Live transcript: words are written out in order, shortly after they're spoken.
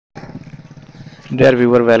Dear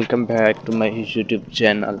viewer, welcome back to my YouTube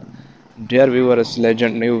channel. Dear viewers,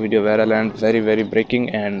 legend new video viral and very breaking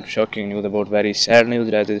and shocking news about very sad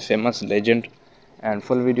news that is famous legend and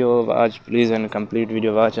full video watch please and complete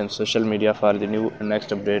video watch and social media for the new and next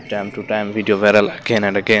update time to time video viral again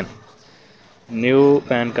and again. New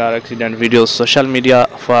and car accident videos social media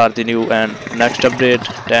for the new and next update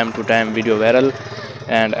time to time video viral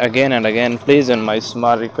and again please and my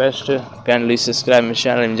small request kindly subscribe my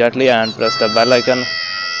channel immediately and press the bell icon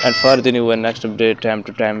and for the new and next update time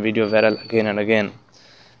to time video viral again and again.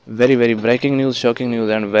 Very breaking news, shocking news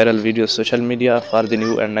and viral videos social media for the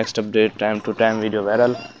new and next update time to time video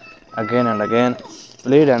viral again and again.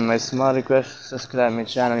 Please and my small request subscribe my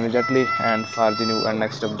channel immediately and for the new and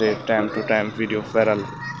next update time to time video viral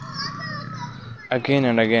again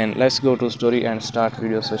and again. Let's go to story and start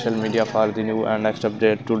video social media for the new and next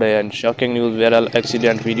update today and shocking news viral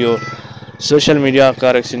accident video social media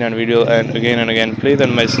car accident video and again please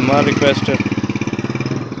and my small request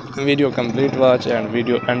video complete watch and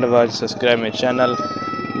video end watch subscribe my channel.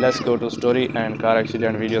 Let's go to story and car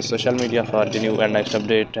accident video social media for the new and next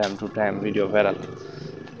update time to time video viral.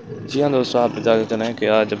 जी हाँ दोस्तों, आप बता देते हैं कि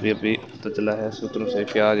आज अभी पता चला है सूत्रों से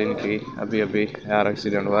कि आज इनकी अभी कार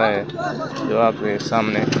एक्सीडेंट हुआ है जो आपके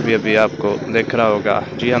सामने अभी आपको देख रहा होगा।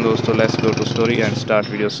 जी हाँ दोस्तों, let's go to story and start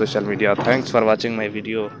video social media. Thanks for watching my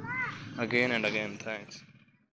video again and again. Thanks.